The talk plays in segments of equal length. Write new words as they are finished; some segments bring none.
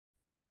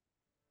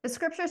The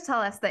scriptures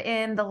tell us that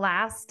in the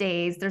last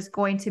days, there's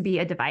going to be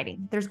a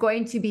dividing. There's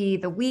going to be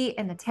the wheat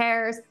and the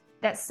tares,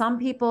 that some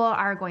people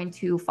are going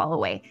to fall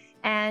away.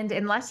 And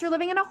unless you're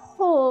living in a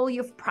hole,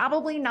 you've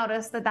probably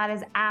noticed that that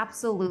is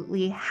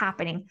absolutely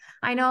happening.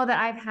 I know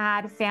that I've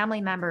had family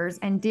members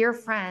and dear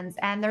friends,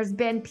 and there's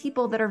been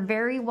people that are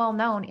very well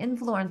known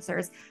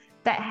influencers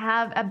that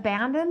have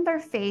abandoned their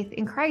faith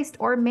in Christ,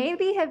 or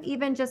maybe have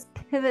even just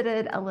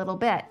pivoted a little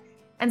bit.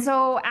 And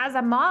so as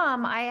a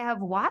mom, I have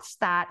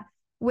watched that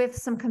with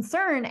some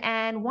concern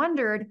and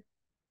wondered,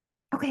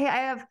 okay,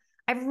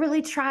 I've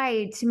really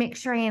tried to make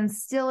sure I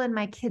instill in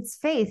my kids'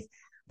 faith,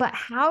 but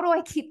how do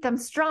I keep them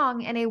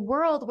strong in a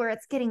world where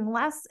it's getting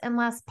less and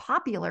less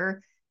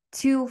popular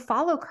to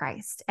follow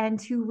Christ and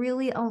to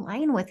really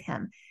align with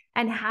him?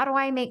 And how do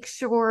I make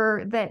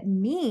sure that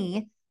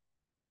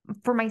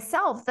for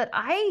myself, that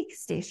I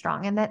stay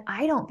strong and that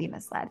I don't be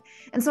misled?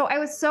 And so I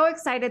was so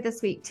excited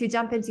this week to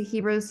jump into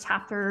Hebrews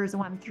chapters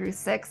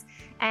 1-6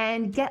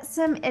 and get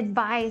some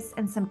advice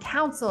and some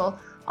counsel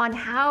on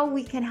how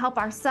we can help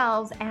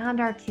ourselves and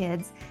our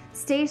kids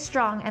stay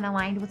strong and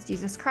aligned with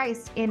Jesus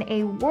Christ in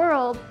a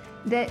world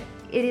that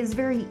it is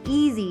very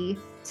easy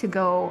to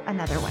go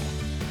another way.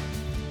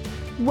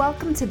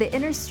 Welcome to the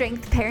Inner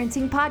Strength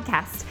Parenting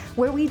Podcast,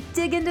 where we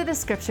dig into the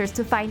scriptures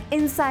to find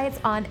insights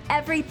on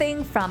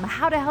everything from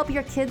how to help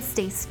your kids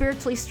stay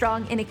spiritually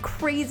strong in a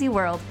crazy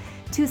world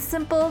to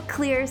simple,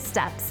 clear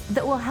steps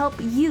that will help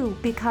you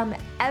become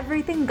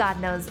everything God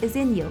knows is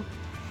in you.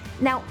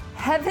 Now,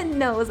 heaven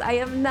knows I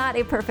am not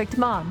a perfect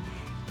mom.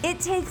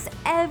 It takes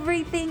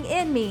everything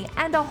in me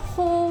and a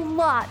whole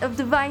lot of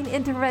divine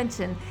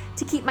intervention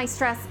to keep my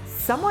stress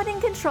somewhat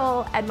in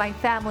control and my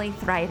family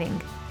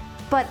thriving.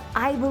 But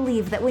I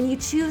believe that when you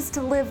choose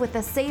to live with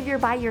the Savior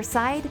by your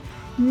side,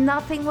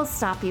 nothing will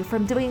stop you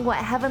from doing what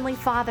Heavenly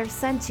Father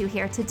sent you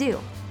here to do.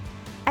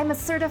 I'm a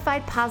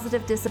certified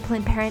positive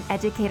discipline parent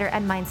educator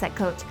and mindset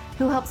coach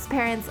who helps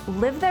parents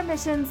live their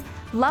missions,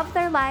 love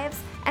their lives,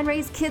 and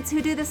raise kids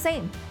who do the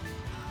same.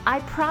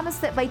 I promise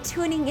that by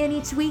tuning in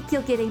each week,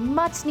 you'll get a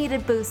much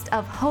needed boost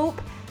of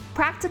hope,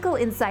 practical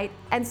insight,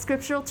 and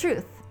scriptural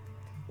truth.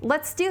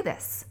 Let's do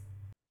this.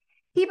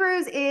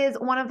 Hebrews is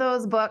one of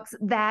those books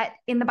that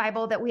in the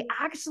Bible that we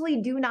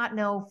actually do not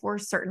know for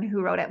certain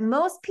who wrote it.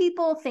 Most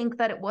people think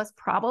that it was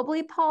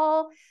probably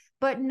Paul,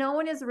 but no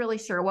one is really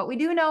sure. What we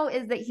do know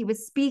is that he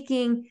was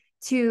speaking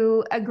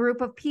to a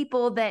group of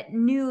people that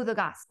knew the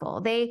gospel.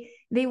 They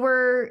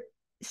were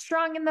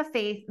strong in the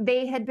faith.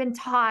 They had been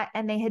taught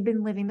and they had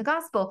been living the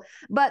gospel,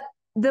 but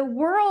the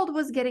world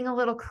was getting a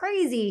little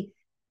crazy.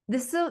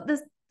 The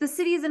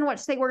cities in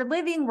which they were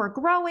living were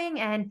growing,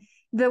 and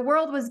the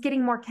world was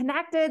getting more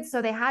connected.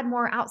 So they had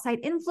more outside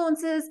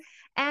influences,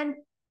 and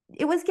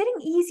it was getting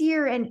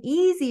easier and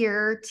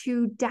easier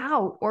to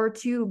doubt or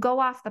to go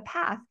off the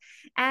path.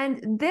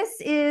 And this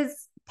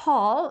is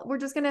Paul. We're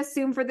just going to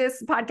assume for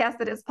this podcast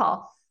that it's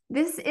Paul.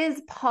 This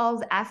is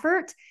Paul's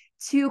effort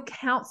to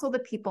counsel the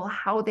people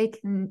how they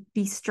can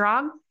be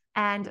strong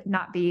and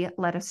not be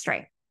led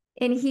astray.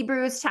 In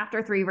Hebrews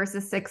chapter 3,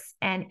 verses 6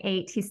 and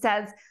 8, he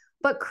says,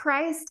 "But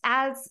Christ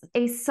as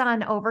a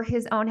son over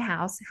his own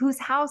house, whose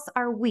house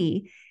are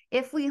we,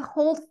 if we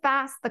hold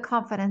fast the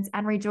confidence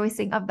and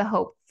rejoicing of the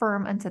hope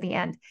firm unto the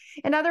end."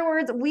 In other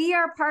words, we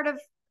are part of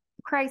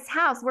Christ's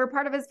house. We're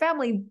part of his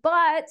family,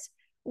 but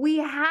we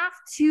have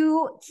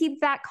to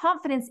keep that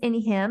confidence in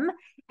him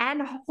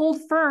and hold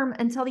firm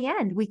until the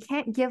end. We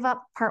can't give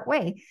up part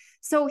way.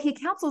 So he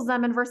counsels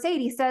them in verse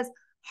 8. He says,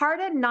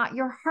 "Harden not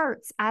your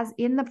hearts as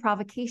in the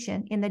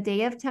provocation, in the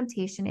day of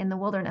temptation in the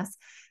wilderness."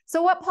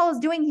 So what Paul is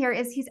doing here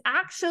is he's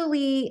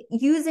actually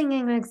using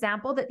an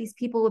example that these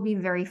people would be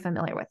very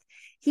familiar with.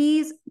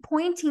 He's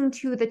pointing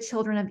to the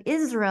children of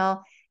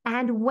Israel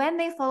and when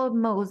they followed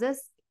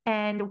Moses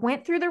and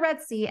went through the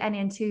Red Sea and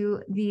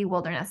into the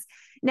wilderness.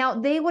 Now,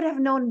 they would have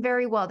known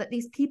very well that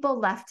these people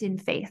left in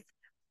faith.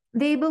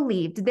 They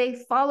believed, they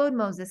followed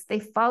Moses, they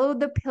followed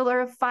the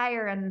pillar of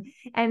fire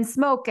and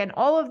smoke and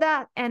all of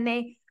that, and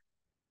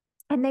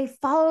they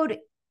followed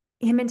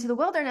him into the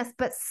wilderness.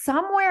 But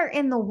somewhere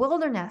in the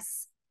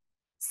wilderness,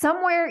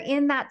 somewhere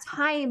in that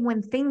time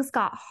when things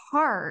got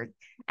hard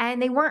and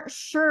they weren't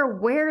sure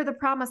where the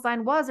promised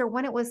land was or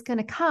when it was going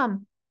to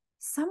come,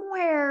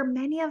 somewhere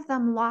many of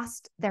them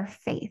lost their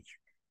faith.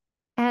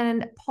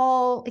 And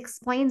Paul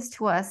explains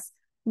to us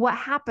what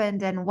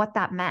happened and what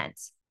that meant.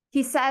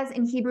 He says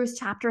in Hebrews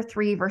chapter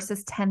 3,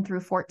 verses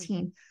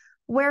 10-14,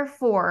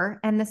 "Wherefore,"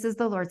 and this is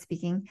the Lord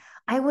speaking,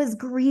 "I was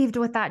grieved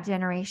with that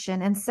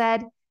generation and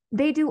said,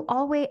 they do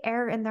always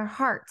err in their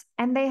heart,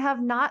 and they have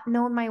not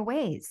known my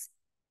ways."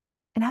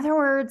 In other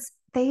words,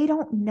 they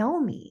don't know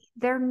me.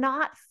 They're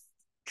not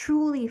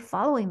truly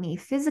following me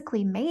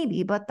physically,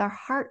 maybe, but their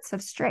hearts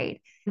have strayed.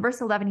 In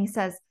verse 11, he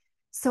says,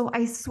 "So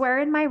I swear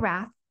in my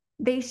wrath,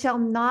 they shall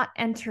not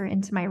enter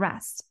into my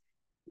rest."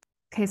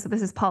 Okay, so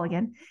this is Paul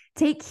again.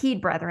 "Take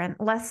heed, brethren,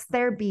 lest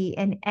there be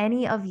in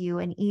any of you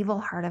an evil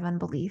heart of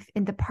unbelief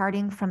in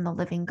departing from the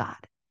living God."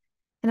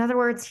 In other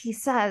words, he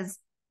says,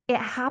 it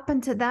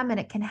happened to them and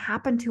it can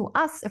happen to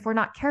us if we're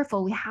not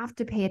careful. We have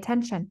to pay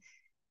attention.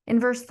 In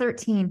verse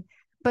 13,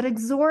 but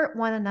exhort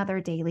one another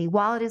daily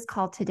while it is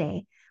called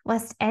today,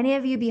 lest any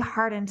of you be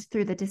hardened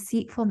through the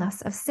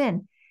deceitfulness of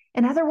sin.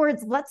 In other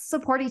words, let's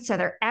support each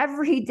other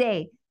every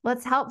day.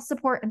 Let's help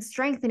support and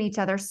strengthen each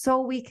other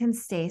so we can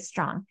stay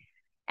strong.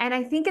 And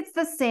I think it's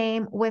the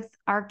same with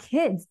our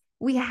kids.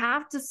 We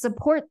have to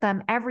support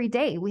them every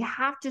day. We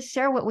have to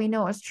share what we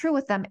know is true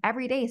with them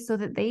every day so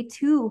that they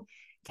too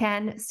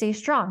can stay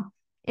strong.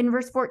 In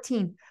verse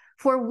 14,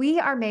 for we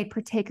are made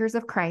partakers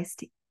of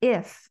Christ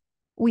if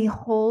we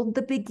hold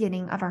the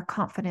beginning of our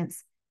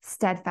confidence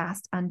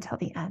steadfast until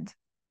the end.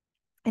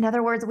 In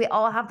other words, we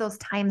all have those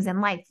times in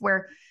life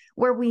where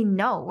we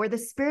know, where the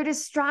Spirit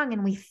is strong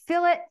and we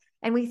feel it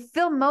and we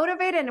feel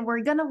motivated and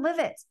we're going to live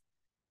it.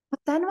 But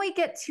then we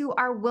get to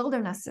our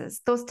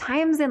wildernesses, those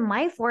times in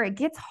life where it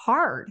gets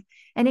hard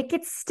and it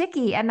gets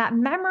sticky and that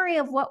memory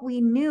of what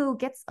we knew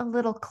gets a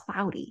little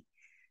cloudy.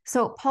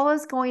 So Paul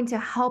is going to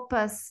help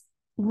us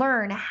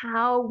learn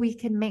how we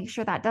can make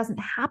sure that doesn't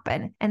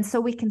happen and so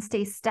we can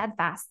stay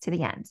steadfast to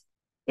the end.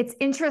 It's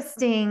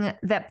interesting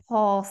that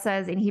Paul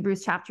says in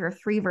Hebrews chapter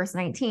 3, verse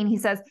 19, he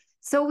says,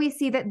 so we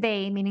see that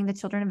they, meaning the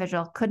children of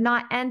Israel, could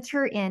not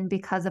enter in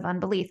because of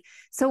unbelief.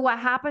 So what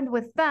happened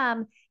with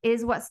them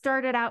is what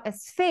started out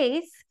as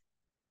faith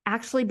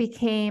actually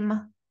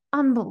became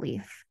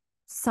unbelief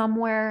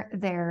somewhere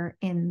there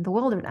in the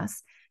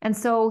wilderness. And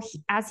so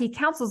as he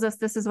counsels us,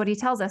 this is what he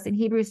tells us in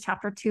Hebrews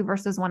chapter 2,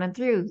 verses 1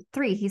 and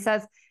 3. He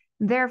says,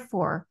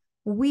 therefore,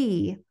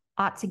 we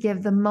ought to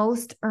give the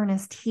most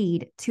earnest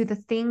heed to the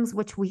things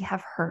which we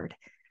have heard,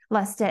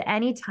 lest at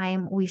any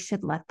time we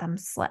should let them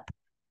slip.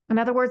 In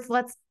other words,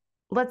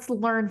 let's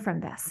learn from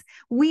this.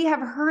 We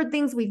have heard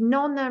things, we've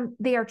known them,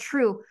 they are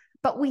true,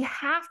 but we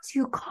have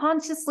to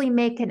consciously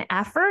make an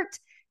effort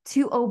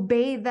to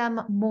obey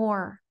them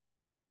more.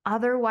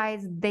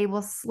 Otherwise, they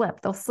will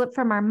slip. They'll slip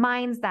from our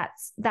minds.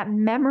 That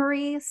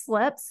memory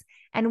slips,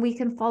 and we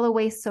can fall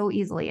away so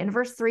easily. In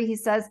verse 3, he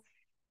says,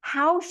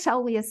 how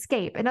shall we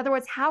escape? In other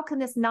words, how can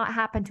this not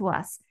happen to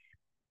us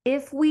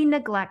if we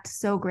neglect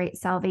so great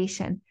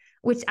salvation,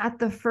 which at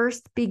the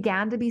first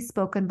began to be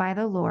spoken by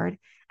the Lord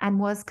and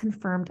was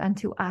confirmed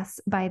unto us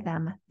by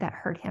them that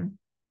heard him?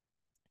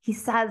 He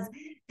says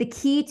the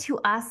key to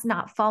us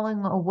not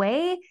falling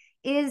away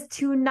is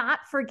to not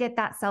forget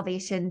that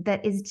salvation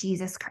that is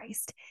Jesus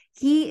Christ.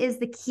 He is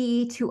the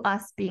key to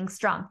us being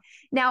strong.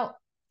 Now,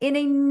 in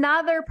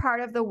another part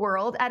of the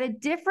world, at a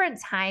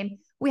different time,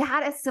 we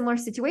had a similar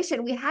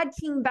situation. We had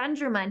King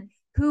Benjamin,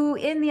 who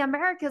in the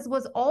Americas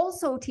was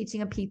also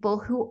teaching a people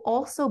who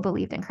also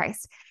believed in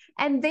Christ.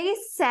 And they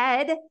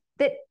said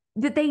that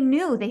they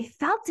knew, they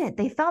felt it.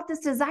 They felt this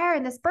desire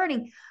and this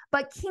burning.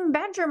 But King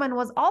Benjamin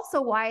was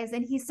also wise.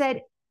 And he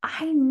said,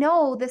 I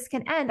know this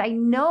can end. I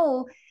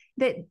know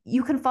that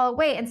you can fall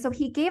away. And so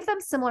he gave them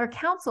similar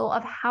counsel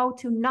of how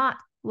to not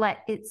let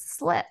it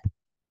slip.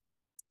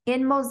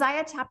 In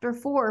Mosiah chapter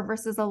 4,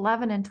 verses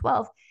 11 and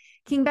 12,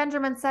 King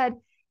Benjamin said,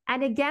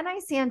 and again I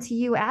say unto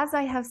you, as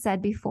I have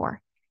said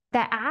before,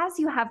 that as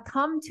you have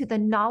come to the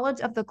knowledge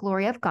of the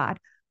glory of God,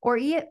 or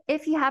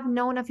if you have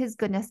known of his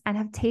goodness and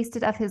have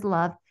tasted of his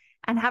love,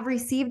 and have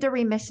received a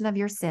remission of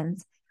your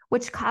sins,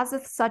 which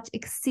causeth such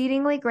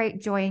exceedingly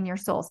great joy in your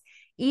souls,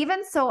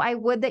 even so I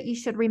would that you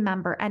should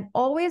remember and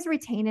always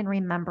retain in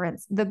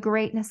remembrance the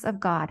greatness of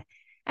God,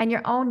 and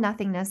your own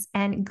nothingness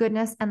and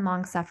goodness and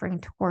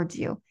long-suffering towards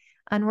you,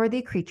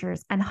 unworthy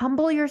creatures, and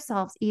humble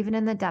yourselves even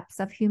in the depths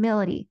of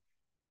humility.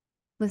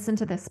 Listen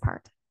to this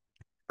part.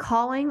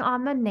 Calling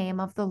on the name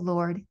of the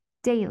Lord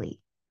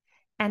daily,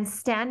 and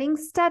standing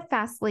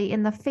steadfastly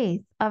in the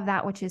faith of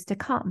that which is to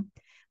come,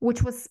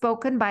 which was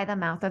spoken by the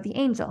mouth of the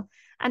angel.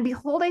 And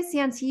behold, I say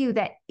unto you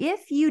that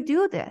if you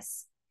do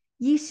this,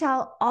 ye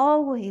shall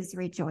always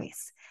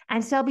rejoice,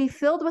 and shall be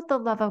filled with the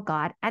love of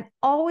God, and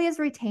always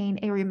retain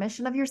a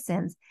remission of your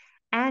sins,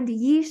 and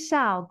ye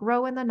shall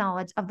grow in the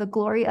knowledge of the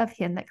glory of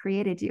him that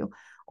created you,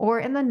 or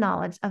in the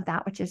knowledge of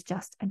that which is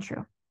just and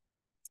true.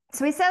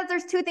 So he says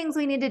there's two things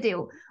we need to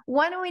do.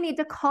 One, we need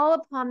to call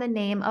upon the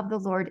name of the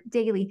Lord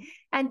daily.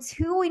 And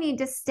two, we need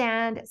to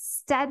stand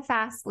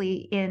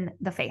steadfastly in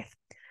the faith.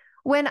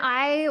 When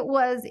I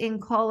was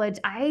in college,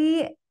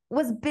 I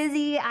was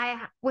busy.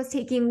 I was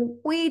taking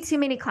way too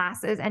many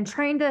classes and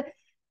trying to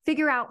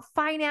figure out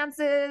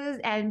finances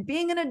and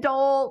being an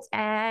adult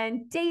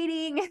and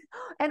dating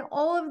and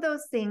all of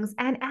those things.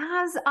 And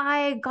as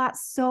I got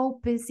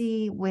so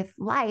busy with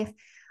life,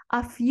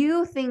 a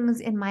few things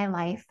in my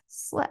life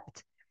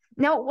slipped.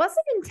 Now, it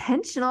wasn't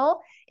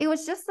intentional. It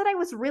was just that I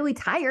was really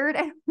tired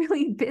and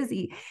really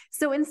busy.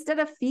 So instead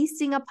of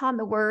feasting upon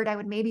the word, I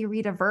would maybe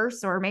read a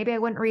verse, or maybe I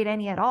wouldn't read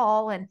any at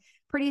all. And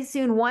pretty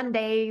soon one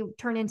day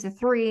turned into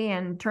 3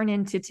 and turned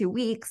into 2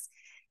 weeks.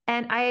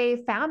 And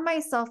I found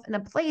myself in a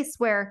place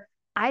where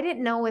I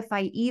didn't know if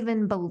I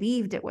even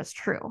believed it was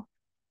true.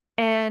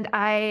 And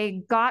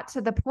I got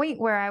to the point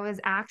where I was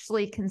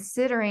actually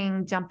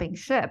considering jumping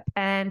ship.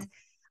 And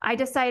I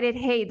decided,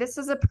 hey, this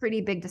is a pretty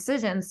big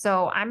decision.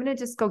 So I'm going to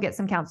just go get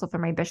some counsel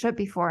from my bishop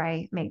before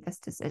I make this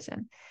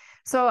decision.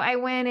 So I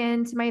went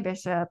into my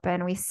bishop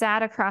and we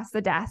sat across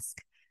the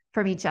desk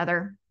from each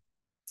other.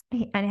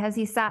 And as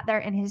he sat there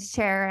in his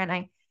chair, and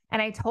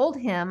I told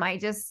him, I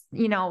just,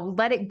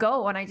 let it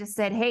go. And I just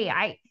said, hey,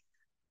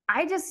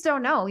 I just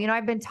don't know.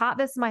 I've been taught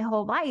this my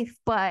whole life,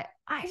 but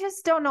I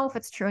just don't know if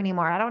it's true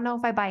anymore. I don't know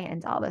if I buy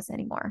into all this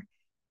anymore.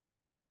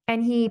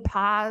 And he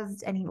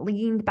paused and he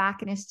leaned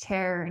back in his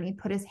chair and he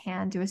put his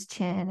hand to his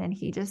chin and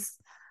he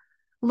just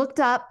looked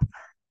up.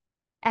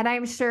 And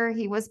I'm sure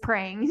he was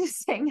praying,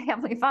 just saying,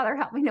 Heavenly Father,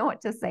 help me know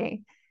what to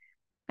say.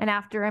 And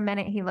after a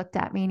minute, he looked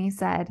at me and he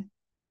said,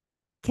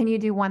 can you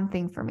do one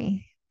thing for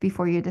me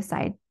before you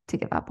decide to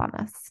give up on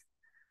this?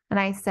 And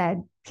I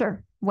said,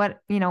 sure. What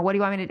do you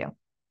want me to do?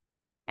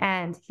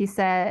 And he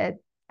said,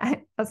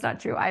 that's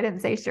not true. I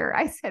didn't say sure.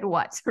 I said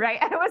what, right?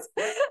 I was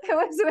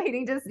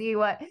waiting to see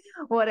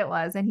what it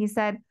was. And he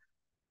said,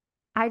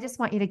 I just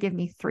want you to give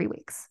me 3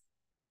 weeks.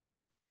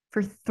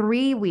 For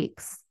 3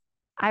 weeks,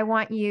 I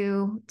want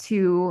you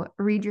to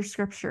read your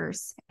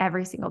scriptures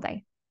every single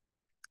day.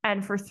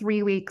 And for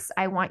 3 weeks,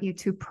 I want you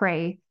to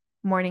pray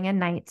morning and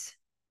night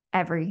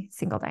every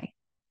single day.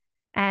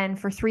 And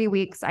for 3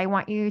 weeks, I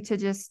want you to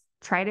just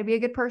try to be a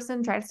good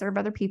person, try to serve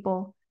other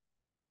people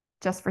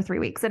just for 3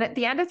 weeks. And at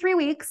the end of 3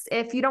 weeks,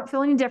 if you don't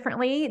feel any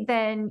differently,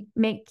 then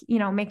make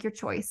your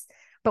choice.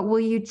 But will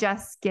you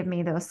just give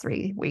me those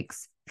 3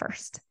 weeks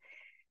first?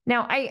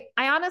 Now, I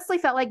honestly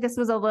felt like this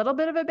was a little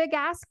bit of a big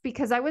ask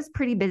because I was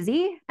pretty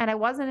busy and I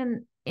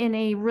wasn't in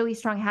a really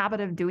strong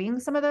habit of doing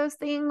some of those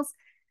things.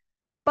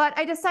 But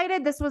I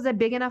decided this was a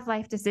big enough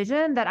life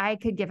decision that I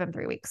could give him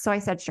 3 weeks. So I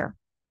said, sure.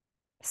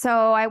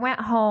 So I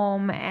went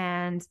home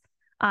and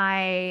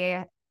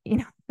that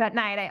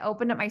night I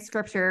opened up my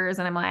scriptures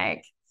and I'm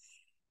like,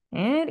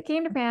 and it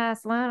came to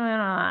pass, blah, blah,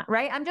 blah,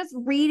 right? I'm just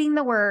reading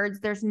the words.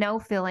 There's no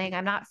feeling.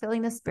 I'm not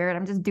feeling the spirit.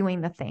 I'm just doing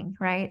the thing,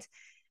 right?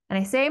 And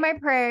I say my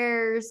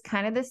prayers,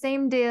 kind of the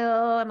same deal.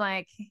 I'm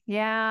like,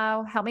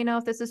 yeah, help me know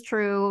if this is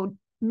true.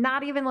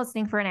 Not even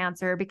listening for an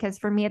answer because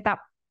for me at that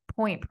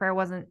point, prayer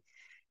wasn't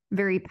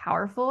very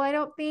powerful, I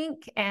don't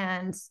think.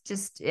 And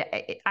just,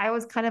 I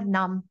was kind of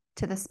numb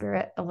to the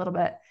spirit a little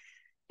bit.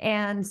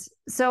 And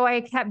so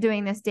I kept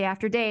doing this day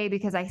after day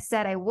because I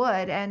said I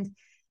would.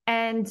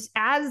 And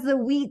as the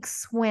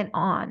weeks went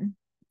on,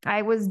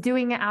 I was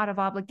doing it out of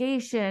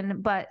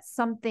obligation, but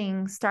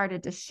something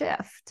started to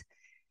shift.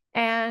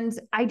 And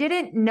I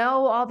didn't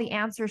know all the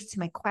answers to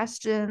my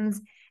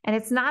questions. And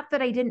it's not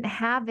that I didn't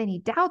have any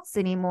doubts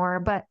anymore,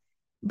 but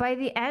by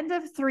the end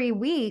of 3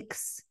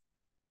 weeks,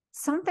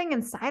 something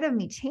inside of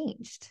me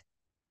changed.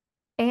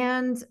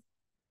 And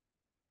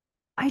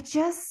I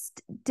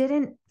just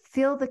didn't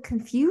feel the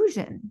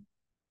confusion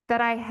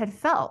that I had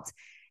felt.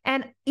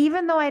 And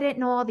even though I didn't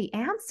know all the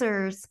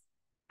answers,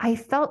 I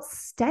felt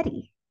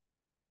steady.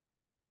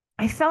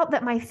 I felt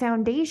that my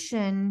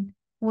foundation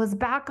was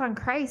back on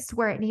Christ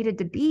where it needed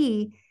to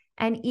be.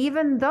 And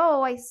even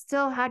though I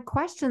still had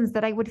questions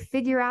that I would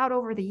figure out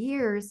over the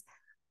years,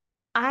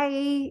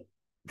 I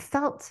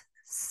felt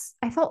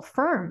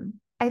firm.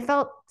 I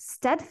felt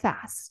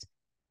steadfast.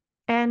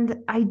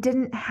 And I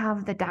didn't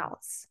have the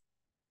doubts.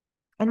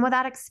 And what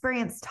that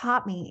experience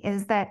taught me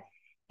is that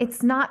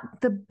it's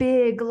not the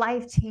big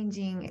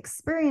life-changing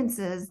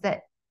experiences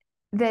that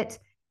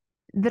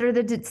are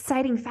the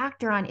deciding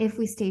factor on if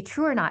we stay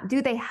true or not.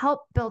 Do they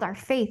help build our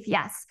faith?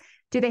 Yes.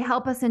 Do they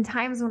help us in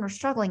times when we're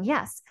struggling?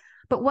 Yes.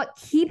 But what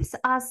keeps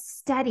us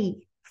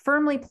steady,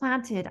 firmly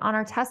planted on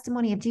our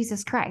testimony of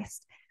Jesus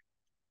Christ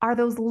are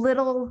those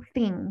little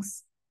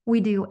things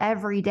we do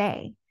every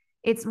day.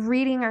 It's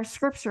reading our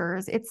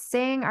scriptures. It's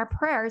saying our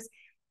prayers,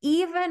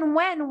 even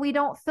when we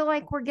don't feel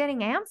like we're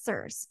getting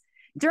answers.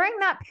 During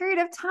that period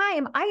of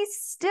time, I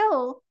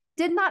still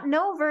did not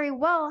know very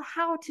well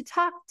how to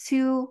talk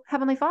to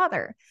Heavenly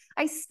Father.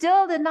 I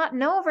still did not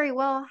know very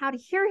well how to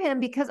hear him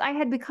because I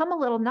had become a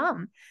little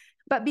numb.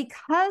 But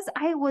because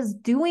I was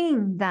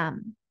doing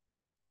them,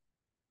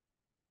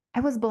 I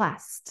was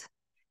blessed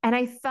and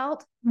I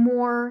felt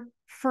more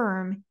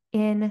firm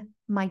in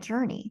my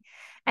journey.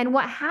 And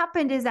what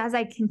happened is as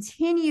I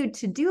continued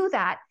to do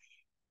that,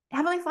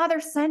 Heavenly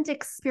Father sent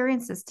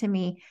experiences to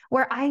me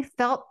where I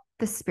felt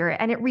the Spirit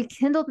and it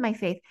rekindled my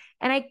faith.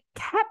 And I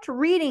kept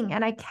reading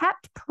and I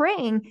kept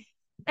praying.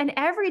 And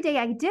every day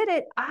I did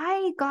it,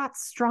 I got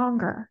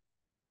stronger.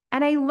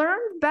 And I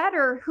learned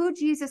better who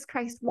Jesus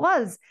Christ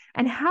was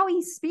and how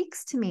he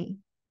speaks to me.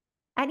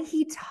 And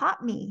he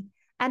taught me.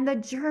 And the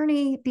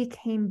journey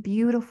became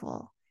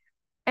beautiful.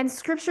 And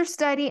scripture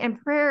study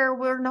and prayer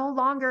were no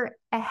longer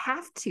a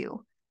have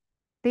to.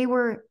 They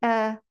were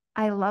a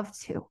I love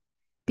to,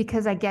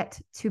 because I get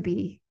to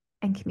be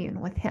and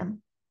commune with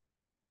him.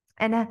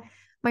 And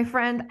my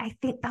friend, I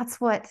think that's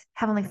what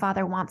Heavenly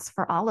Father wants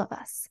for all of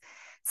us.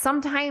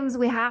 Sometimes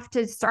we have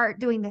to start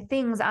doing the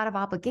things out of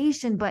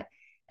obligation, but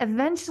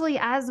eventually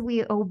as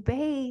we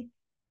obey,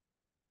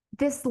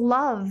 this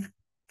love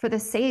for the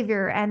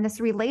Savior and this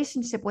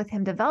relationship with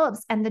him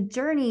develops and the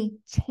journey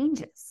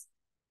changes.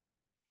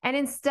 And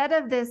instead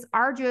of this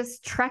arduous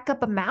trek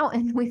up a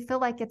mountain, we feel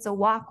like it's a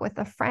walk with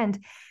a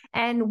friend.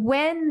 And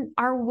when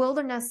our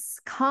wilderness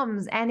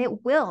comes, and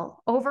it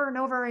will over and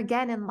over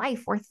again in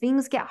life, where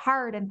things get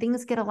hard and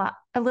things get a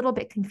little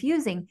bit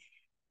confusing,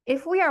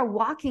 if we are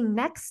walking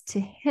next to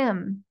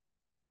him,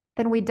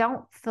 then we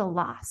don't feel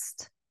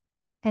lost,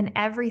 and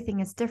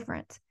everything is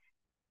different.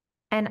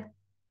 And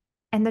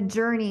the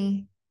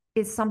journey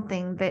is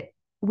something that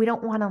we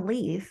don't want to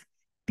leave,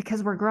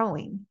 because we're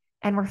growing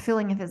and we're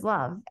feeling of his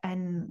love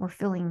and we're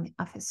feeling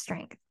of his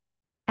strength.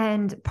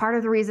 And part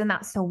of the reason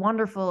that's so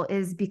wonderful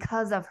is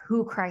because of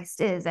who Christ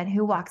is and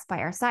who walks by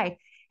our side.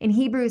 In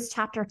Hebrews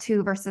chapter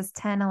 2, verses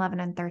 10, 11,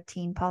 and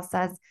 13, Paul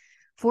says,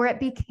 "For it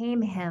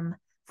became him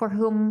for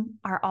whom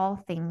are all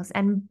things,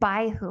 and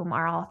by whom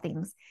are all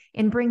things,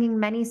 in bringing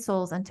many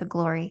souls unto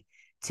glory,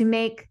 to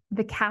make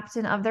the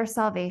captain of their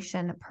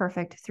salvation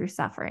perfect through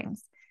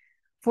sufferings.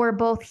 For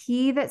both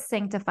he that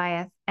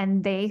sanctifieth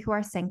and they who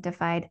are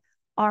sanctified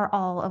are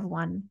all of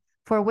one,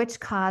 for which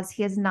cause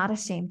he is not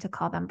ashamed to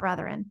call them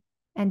brethren.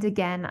 And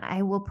again,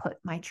 I will put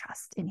my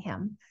trust in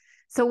him."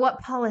 So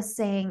what Paul is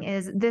saying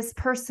is, this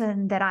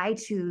person that I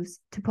choose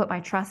to put my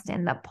trust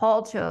in, that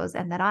Paul chose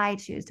and that I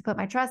choose to put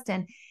my trust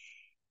in,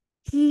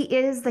 he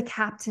is the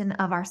captain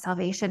of our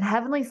salvation.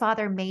 Heavenly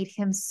Father made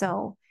him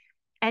so,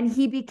 and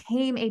he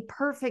became a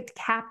perfect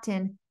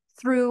captain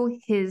through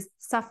his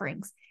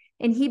sufferings.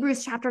 In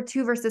Hebrews chapter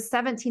 2, verses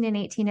 17 and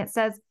 18, it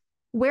says,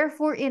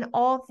 "Wherefore in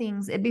all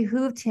things it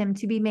behooved him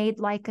to be made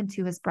like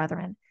unto his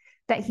brethren,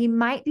 that he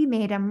might be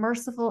made a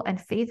merciful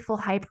and faithful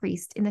high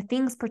priest in the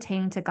things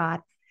pertaining to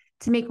God,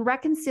 to make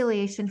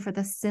reconciliation for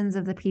the sins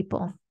of the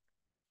people.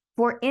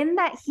 For in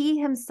that he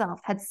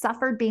himself had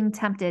suffered being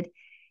tempted,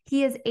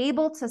 he is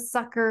able to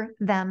succor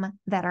them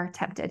that are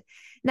tempted."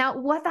 Now,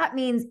 what that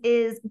means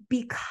is,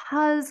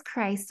 because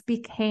Christ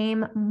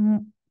became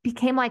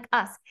like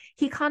us,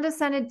 he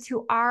condescended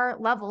to our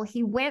level.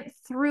 He went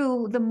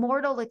through the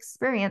mortal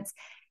experience,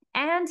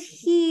 and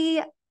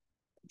he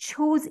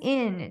chose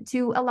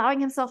into allowing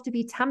himself to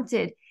be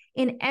tempted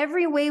in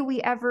every way we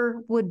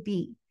ever would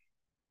be.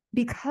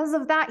 Because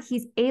of that,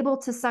 he's able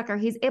to succor,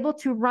 he's able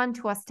to run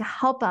to us to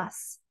help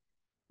us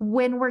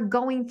when we're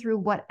going through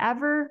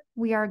whatever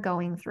we are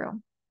going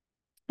through.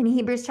 In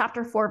Hebrews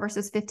chapter 4,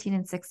 verses 15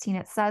 and 16,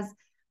 it says,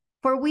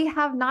 "For we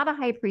have not a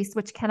high priest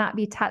which cannot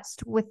be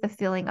touched with the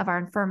feeling of our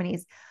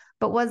infirmities,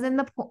 but was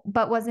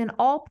in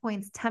all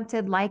points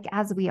tempted like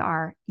as we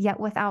are, yet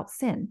without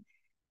sin.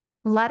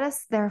 Let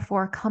us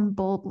therefore come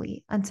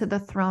boldly unto the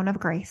throne of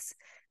grace,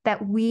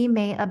 that we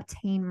may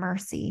obtain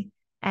mercy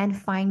and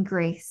find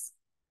grace,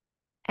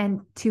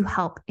 and to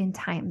help in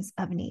times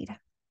of need."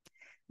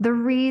 The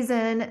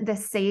reason the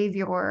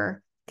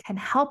Savior can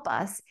help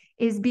us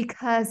is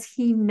because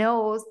he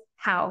knows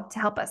how to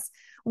help us.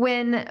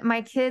 When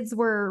my kids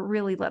were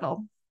really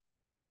little,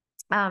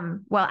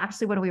 well,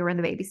 actually, when we were in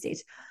the baby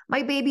stage,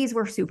 my babies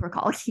were super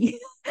colicky.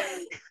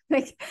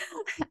 Like,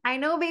 I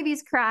know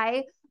babies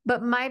cry,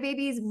 but my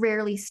babies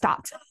rarely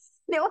stopped.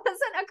 It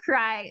wasn't a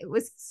cry, it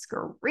was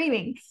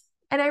screaming.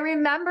 And I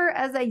remember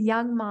as a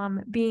young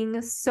mom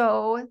being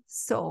so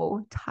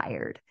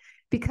tired,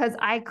 because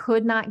I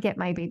could not get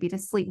my baby to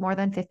sleep more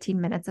than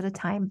 15 minutes at a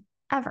time,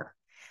 ever.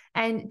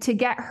 And to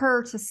get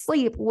her to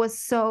sleep was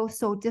so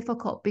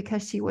difficult,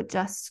 because she would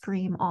just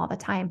scream all the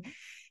time.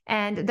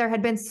 And there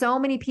had been so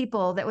many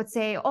people that would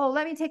say, "Oh,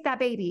 let me take that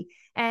baby."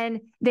 And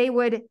they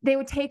would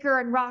take her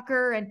and rock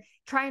her and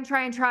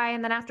try.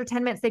 And then after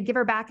 10 minutes, they'd give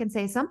her back and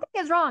say, "Something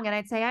is wrong." And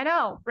I'd say, "I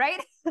know,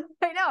 right?"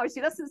 I know, she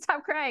doesn't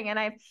stop crying. And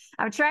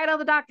I've tried all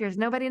the doctors,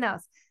 nobody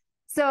knows.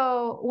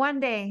 So one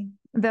day,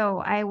 though,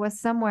 I was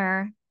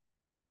somewhere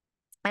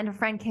and a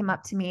friend came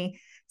up to me,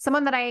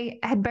 someone that I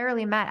had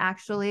barely met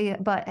actually,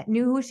 but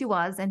knew who she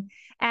was.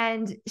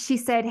 And she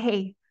said,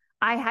 "Hey,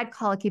 I had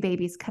colicky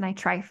babies. Can I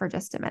try for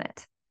just a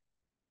minute?"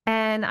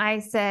 And I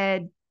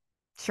said,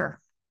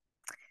 "Sure."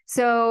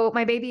 So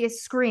my baby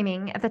is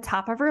screaming at the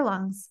top of her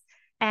lungs,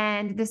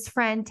 and this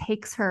friend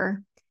takes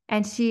her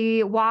and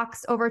she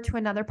walks over to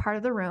another part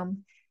of the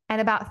room.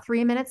 And about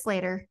 3 minutes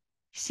later,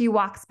 she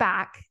walks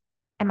back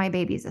and my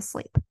baby's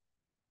asleep.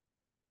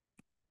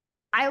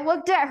 I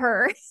looked at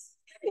her,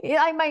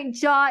 my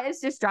jaw is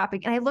just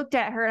dropping. And I looked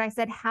at her and I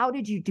said, "How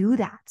did you do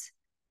that?"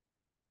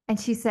 And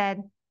she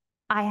said,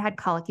 "I had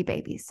colicky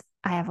babies.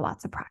 I have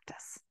lots of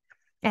practice."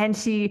 And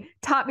she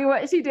taught me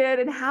what she did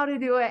and how to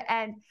do it.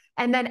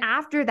 And then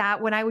after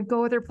that, when I would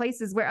go other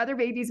places where other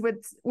babies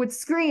would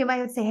scream, I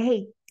would say,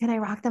 "Hey, can I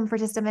rock them for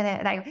just a minute?"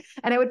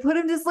 And I would put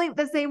them to sleep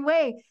the same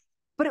way.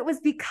 But it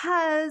was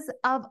because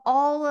of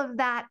all of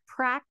that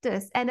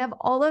practice and of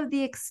all of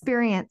the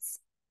experience,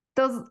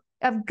 those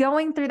of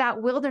going through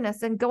that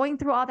wilderness and going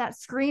through all that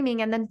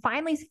screaming, and then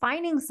finally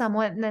finding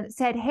someone that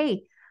said,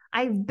 "Hey,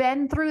 I've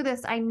been through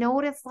this. I know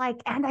what it's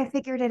like, and I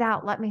figured it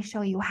out. Let me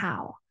show you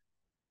how."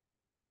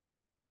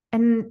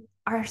 And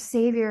our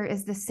Savior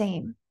is the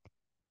same,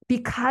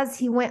 because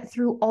he went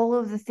through all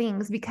of the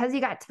things, because he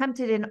got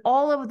tempted in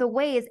all of the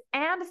ways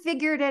and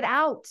figured it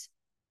out.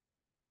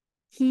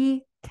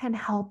 He can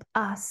help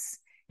us,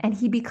 and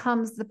he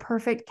becomes the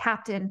perfect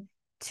captain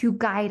to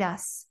guide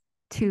us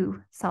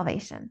to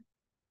salvation.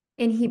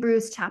 In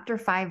Hebrews chapter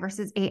 5,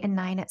 verses 8 and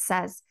 9, it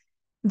says,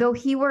 though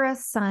he were a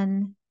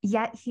son,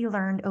 yet he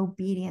learned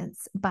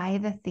obedience by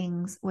the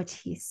things which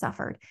he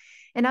suffered.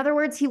 In other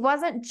words, he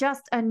wasn't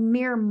just a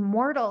mere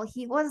mortal,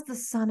 he was the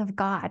Son of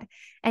God.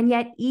 And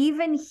yet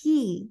even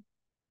he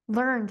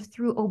learned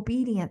through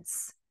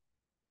obedience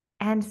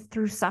and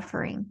through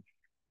suffering.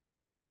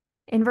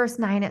 In verse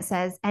 9, it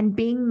says, and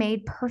being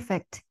made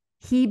perfect,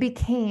 he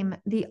became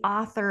the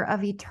author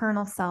of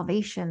eternal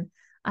salvation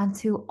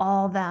unto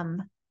all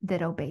them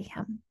that obey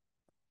him.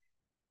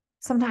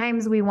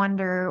 Sometimes we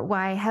wonder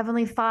why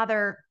Heavenly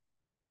Father,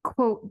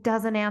 quote,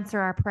 doesn't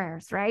answer our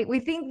prayers, right? We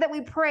think that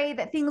we pray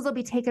that things will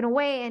be taken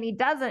away and he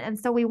doesn't. And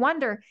so we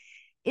wonder,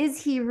 is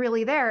he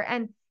really there?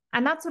 And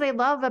that's what I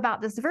love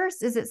about this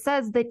verse is it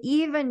says that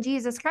even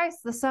Jesus Christ,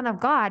 the Son of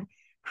God,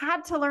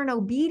 had to learn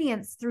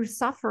obedience through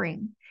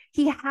suffering.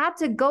 He had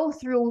to go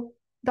through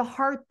the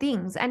hard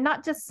things, and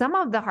not just some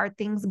of the hard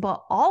things,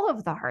 but all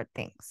of the hard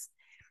things.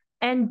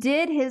 And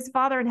did his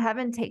Father in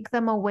heaven take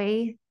them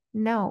away?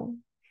 No.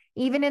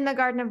 Even in the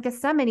Garden of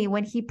Gethsemane,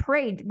 when he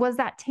prayed, was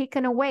that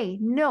taken away?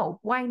 No.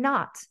 Why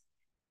not?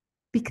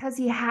 Because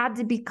he had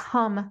to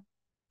become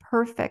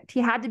perfect. He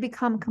had to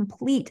become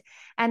complete.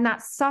 And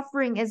that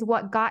suffering is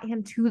what got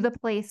him to the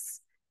place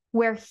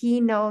where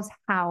he knows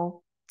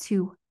how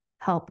to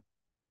help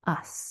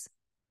us.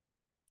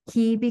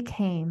 He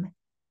became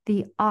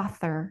the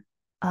author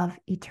of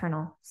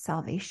eternal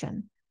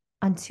salvation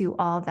unto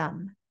all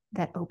them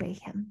that obey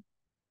him.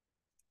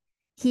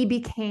 He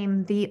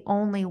became the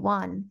only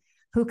one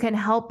who can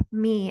help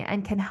me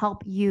and can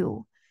help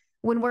you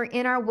when we're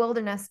in our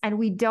wilderness and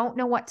we don't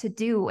know what to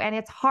do and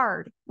it's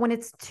hard, when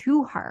it's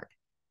too hard.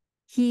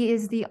 He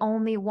is the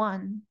only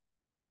one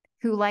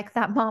who, like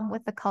that mom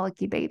with the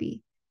colicky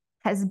baby,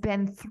 has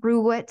been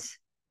through it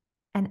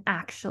and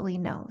actually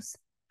knows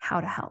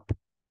how to help.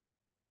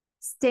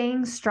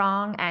 Staying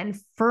strong and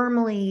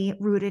firmly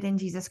rooted in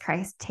Jesus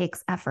Christ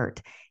takes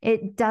effort.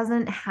 It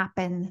doesn't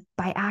happen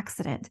by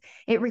accident.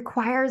 It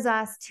requires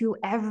us to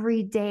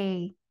every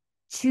day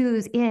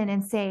choose in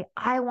and say,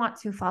 I want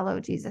to follow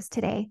Jesus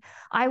today.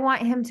 I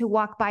want him to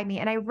walk by me.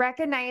 And I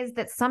recognize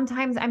that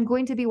sometimes I'm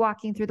going to be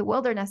walking through the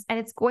wilderness and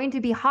it's going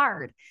to be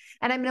hard.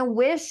 And I'm going to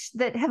wish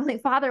that Heavenly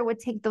Father would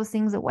take those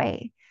things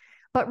away.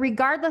 But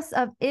regardless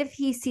of if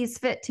he sees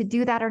fit to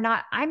do that or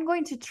not, I'm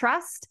going to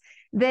trust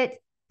that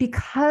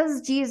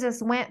because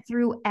Jesus went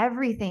through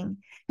everything,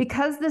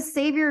 because the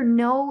Savior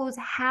knows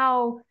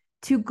how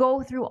to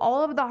go through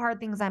all of the hard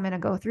things I'm going to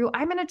go through,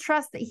 I'm going to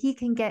trust that he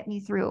can get me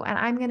through, and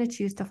I'm going to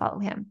choose to follow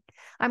him.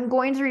 I'm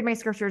going to read my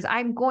scriptures.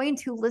 I'm going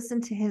to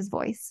listen to his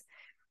voice.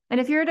 And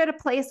if you're at a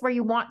place where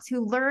you want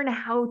to learn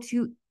how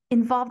to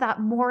involve that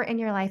more in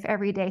your life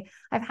every day,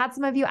 I've had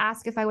some of you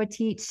ask if I would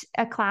teach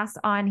a class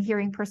on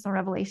hearing personal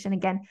revelation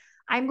again.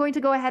 I'm going to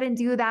go ahead and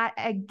do that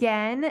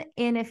again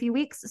in a few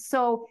weeks.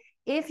 So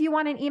if you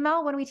want an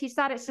email when we teach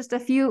that, it's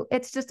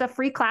just a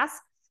free class.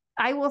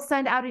 I will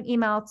send out an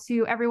email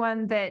to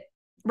everyone that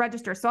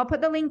registers. So I'll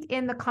put the link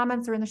in the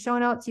comments or in the show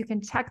notes. You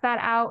can check that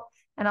out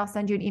and I'll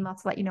send you an email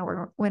to let you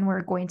know when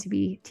we're going to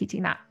be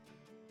teaching that.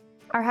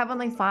 Our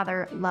Heavenly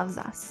Father loves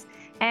us.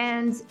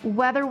 And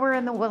whether we're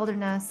in the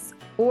wilderness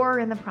or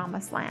in the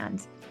promised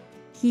land,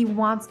 he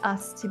wants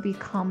us to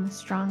become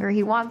stronger.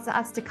 He wants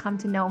us to come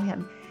to know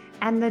him.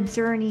 And the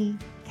journey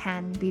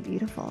can be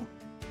beautiful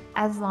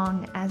as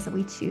long as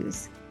we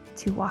choose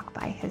to walk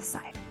by his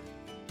side.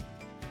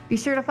 Be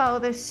sure to follow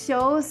this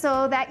show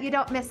so that you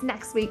don't miss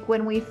next week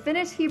when we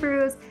finish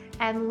Hebrews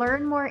and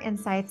learn more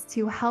insights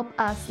to help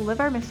us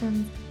live our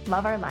missions,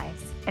 love our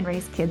lives, and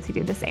raise kids who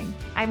do the same.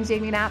 I'm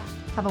Jamie Knapp.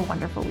 Have a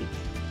wonderful week.